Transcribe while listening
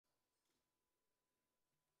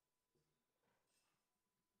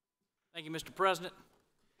Thank you, Mr. President.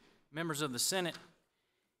 Members of the Senate,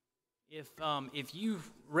 if you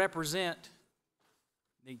represent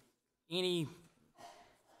any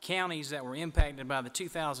counties that were impacted by the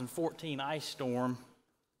 2014 ice storm,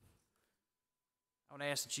 I would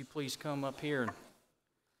ask that you please come up here and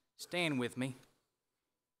stand with me.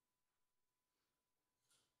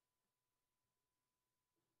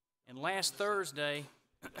 And last Thursday,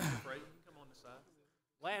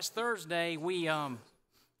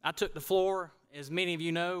 I took the floor, as many of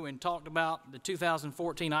you know, and talked about the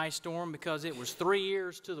 2014 ice storm because it was 3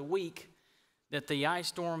 years to the week that the ice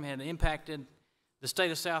storm had impacted the state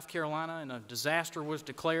of South Carolina, and a disaster was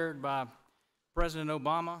declared by President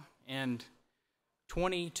Obama, and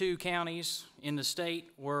 22 counties in the state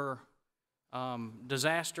were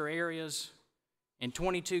disaster areas, and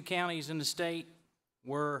 22 counties in the state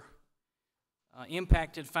were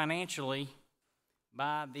impacted financially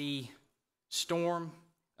by the storm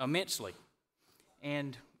immensely.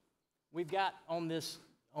 And we've got on this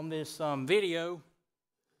video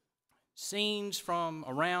scenes from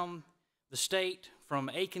around the state, from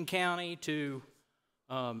Aiken County to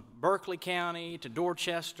Berkeley County to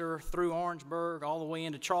Dorchester, through Orangeburg, all the way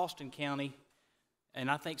into Charleston County. And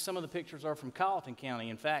I think some of the pictures are from Colleton County.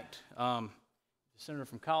 In fact, the senator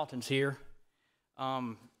from Colleton's here,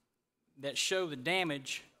 that show the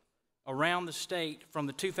damage around the state from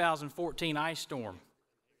the 2014 ice storm.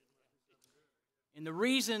 And the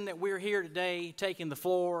reason that we're here today taking the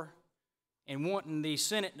floor and wanting the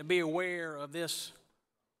Senate to be aware of this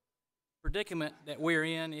predicament that we're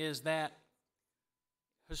in is that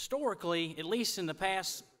historically, at least in the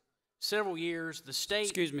past several years, the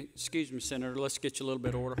state... Excuse me, Senator. Let's get you a little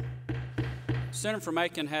bit of order. Senator from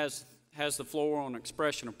Aiken has the floor on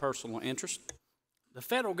expression of personal interest. The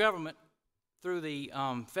federal government, through the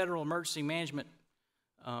Federal Emergency Management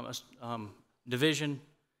Division,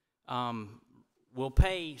 will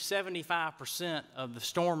pay 75% of the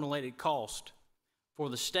storm-related cost for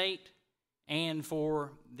the state and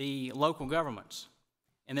for the local governments.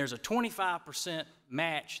 And there's a 25%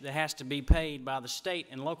 match that has to be paid by the state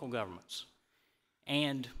and local governments.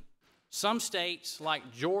 And some states,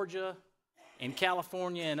 like Georgia and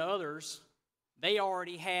California and others, they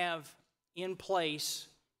already have in place,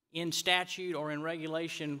 in statute or in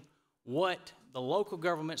regulation, what the local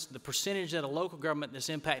governments, the percentage that a local government that's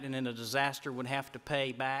impacted in a disaster would have to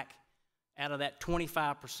pay back out of that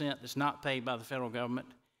 25% that's not paid by the federal government,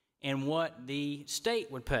 and what the state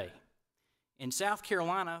would pay. In South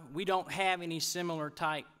Carolina, we don't have any similar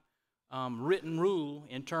type written rule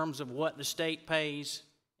in terms of what the state pays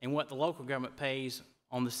and what the local government pays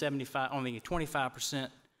on the 25%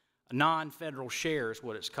 non-federal share is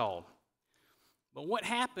what it's called. But what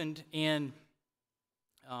happened in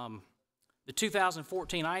the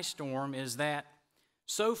 2014 ice storm is that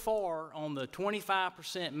so far on the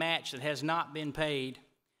 25% match that has not been paid,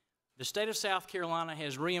 the state of South Carolina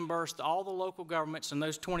has reimbursed all the local governments in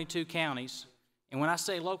those 22 counties. And when I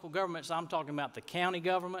say local governments, I'm talking about the county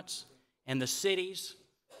governments and the cities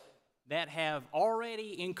that have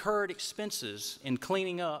already incurred expenses in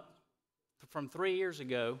cleaning up from 3 years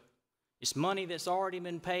ago. It's money that's already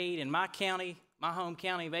been paid. In my county, my home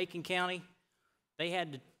county of Aiken County, they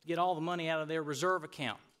had to get all the money out of their reserve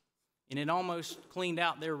account, and it almost cleaned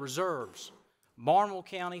out their reserves. Barnwell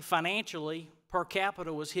County, financially, per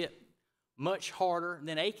capita, was hit much harder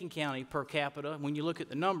than Aiken County per capita when you look at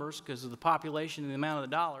the numbers because of the population and the amount of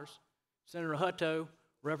the dollars. Senator Hutto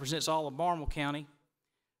represents all of Barnwell County,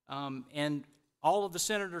 and all of the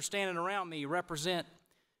senators standing around me represent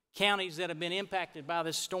counties that have been impacted by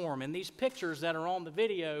this storm. And these pictures that are on the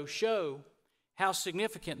video show how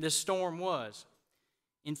significant this storm was.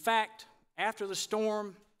 In fact, after the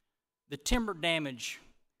storm, the timber damage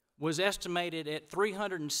was estimated at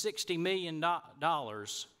 $360 million,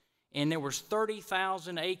 and there was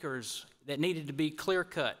 30,000 acres that needed to be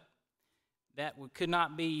clear-cut that could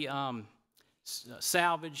not be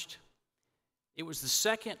salvaged. It was the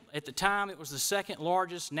second, at the time, it was the second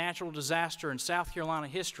largest natural disaster in South Carolina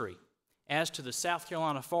history as to the South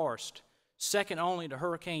Carolina forest, second only to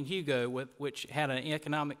Hurricane Hugo, which had an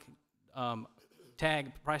economic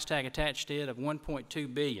price tag attached to it of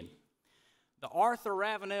 $1.2 billion. The Arthur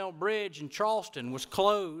Ravenel Bridge in Charleston was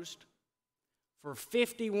closed for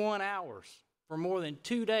 51 hours for more than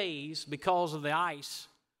 2 days because of the ice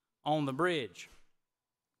on the bridge.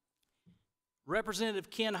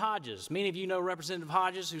 Representative Ken Hodges, many of you know Representative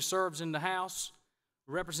Hodges, who serves in the House,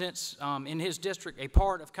 represents in his district a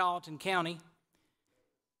part of Colleton County.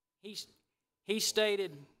 He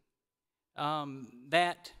stated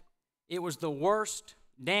that it was the worst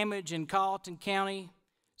damage in Colleton County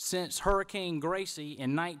since Hurricane Gracie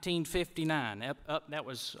in 1959. That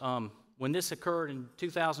was when this occurred in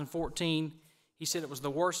 2014. He said it was the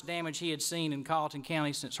worst damage he had seen in Colleton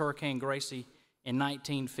County since Hurricane Gracie in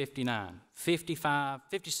 1959, 55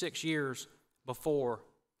 years before.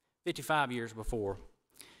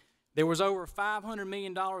 There was over $500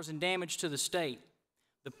 million in damage to the state.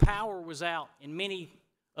 The power was out in many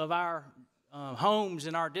of our homes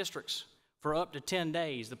in our districts for up to 10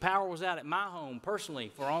 days. The power was out at my home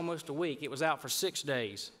personally for almost a week. It was out for 6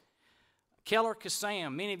 days. Keller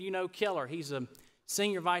Kassam, many of you know Keller. He's a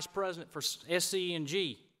senior vice president for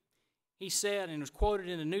SC&G. He said, and was quoted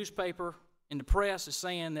in the newspaper, in the press, as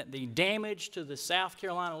saying that the damage to the South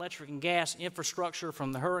Carolina electric and gas infrastructure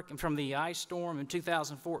from the ice storm in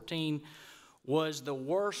 2014 was the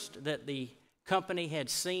worst that the company had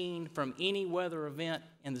seen from any weather event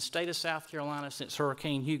in the state of South Carolina since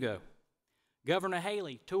Hurricane Hugo. Governor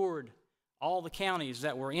Haley toured all the counties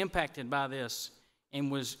that were impacted by this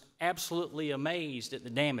and was absolutely amazed at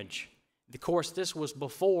the damage. Of course, this was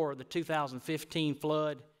before the 2015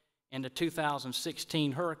 flood and the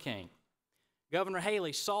 2016 hurricane. Governor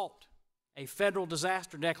Haley sought a federal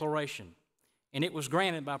disaster declaration, and it was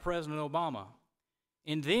granted by President Obama.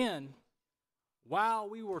 And then, while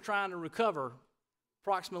we were trying to recover,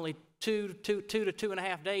 approximately two to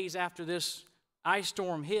 2.5 days after this ice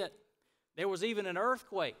storm hit, there was even an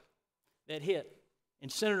earthquake that hit in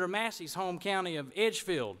Senator Massey's home county of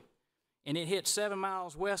Edgefield, and it hit 7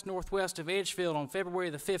 miles west-northwest of Edgefield on February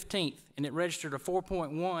the 15th, and it registered a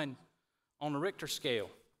 4.1 on the Richter scale.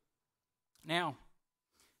 Now,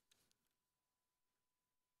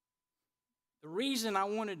 the reason I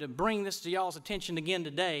wanted to bring this to y'all's attention again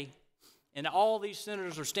today, and all these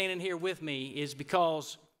senators are standing here with me, is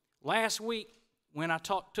because last week when I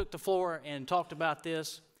took the floor and talked about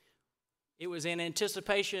this, it was in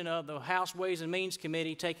anticipation of the House Ways and Means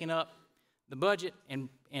Committee taking up the budget and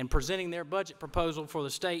presenting their budget proposal for the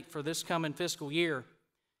state for this coming fiscal year.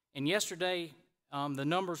 And yesterday, the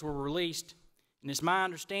numbers were released, and it's my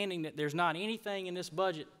understanding that there's not anything in this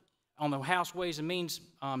budget on the House Ways and Means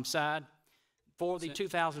side for the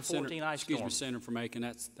 2014 ice storm. Excuse me, Senator from Aiken,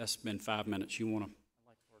 that's been 5 minutes. You want to? I'd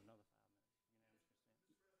like for another 5 minutes.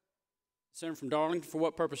 Senator from Darlington, for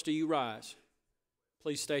what purpose do you rise?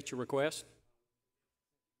 Please state your request.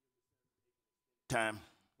 Time.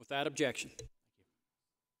 Without objection.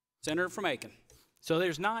 Senator from Aiken. So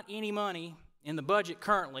there's not any money in the budget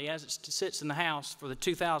currently as it sits in the House for the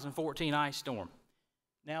 2014 ice storm.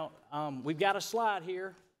 Now, we've got a slide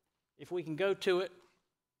here, if we can go to it,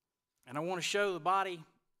 and I want to show the body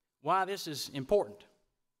why this is important.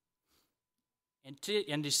 In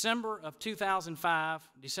December of 2005,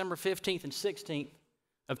 December 15th and 16th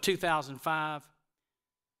of 2005,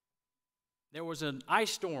 there was an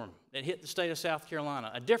ice storm that hit the state of South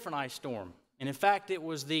Carolina, a different ice storm. And in fact, it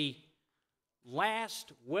was the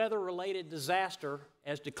last weather-related disaster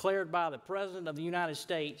as declared by the President of the United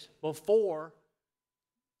States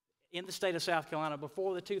in the state of South Carolina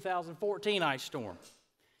before the 2014 ice storm.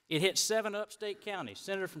 It hit 7 upstate counties.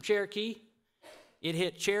 Senator from Cherokee, it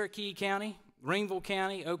hit Cherokee County, Greenville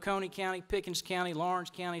County, Oconee County, Pickens County, Lawrence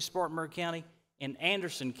County, Spartanburg County, and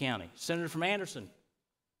Anderson County. Senator from Anderson,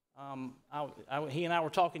 he and I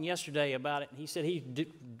were talking yesterday about it, and he said he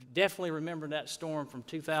definitely remembered that storm from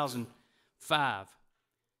 2005.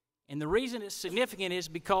 And the reason it's significant is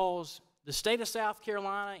because the state of South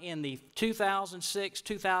Carolina in the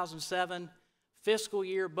 2006-2007 fiscal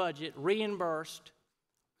year budget reimbursed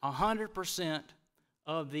 100%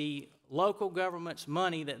 of the local government's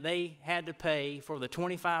money that they had to pay for the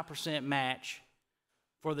 25% match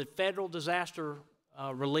for the federal disaster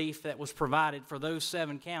relief that was provided for those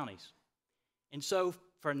 7 counties. And so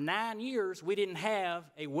for 9 years, we didn't have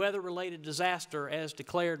a weather-related disaster as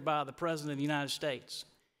declared by the President of the United States.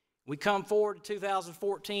 We come forward to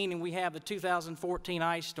 2014, and we have the 2014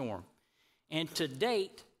 ice storm. And to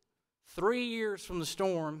date, 3 years from the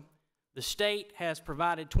storm, the state has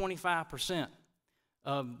provided 25%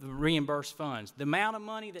 of the reimbursed funds. The amount of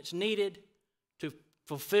money that's needed to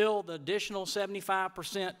fulfill the additional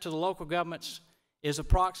 75% to the local governments is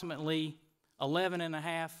approximately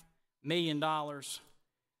 $11.5 million.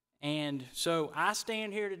 And so I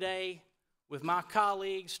stand here today with my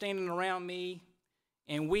colleagues standing around me,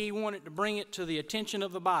 and we wanted to bring it to the attention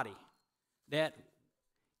of the body that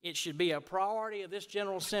it should be a priority of this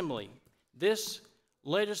General Assembly, this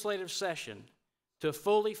legislative session, to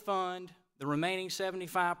fully fund the remaining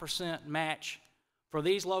 75% match for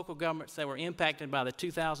these local governments that were impacted by the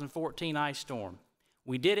 2014 ice storm.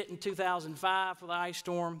 We did it in 2005 for the ice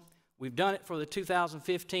storm. We've done it for the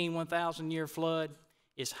 2015 1,000-year flood,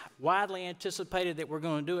 It's widely anticipated that we're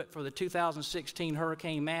going to do it for the 2016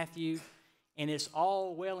 Hurricane Matthew, and it's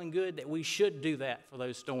all well and good that we should do that for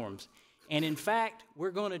those storms. And in fact,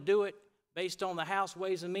 we're going to do it based on the House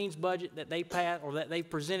Ways and Means budget that they passed, or that they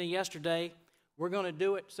presented yesterday. We're going to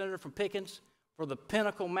do it, Senator from Pickens, for the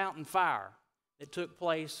Pinnacle Mountain Fire that took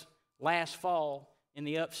place last fall in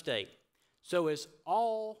the upstate. So it's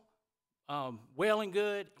all well and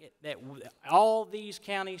good that all these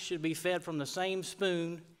counties should be fed from the same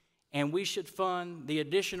spoon, and we should fund the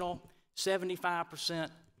additional 75%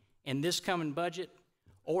 in this coming budget,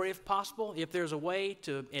 or if possible, if there's a way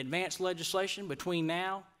to advance legislation between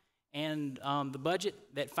now and the budget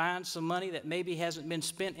that finds some money that maybe hasn't been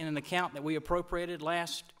spent in an account that we appropriated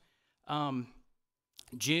last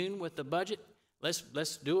June with the budget.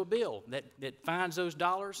 Let's do a bill that finds those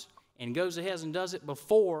dollars and goes ahead and does it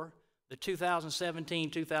before the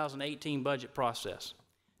 2017-2018 budget process.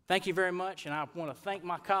 Thank you very much, and I want to thank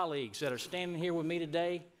my colleagues that are standing here with me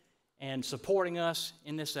today and supporting us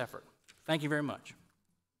in this effort. Thank you very much.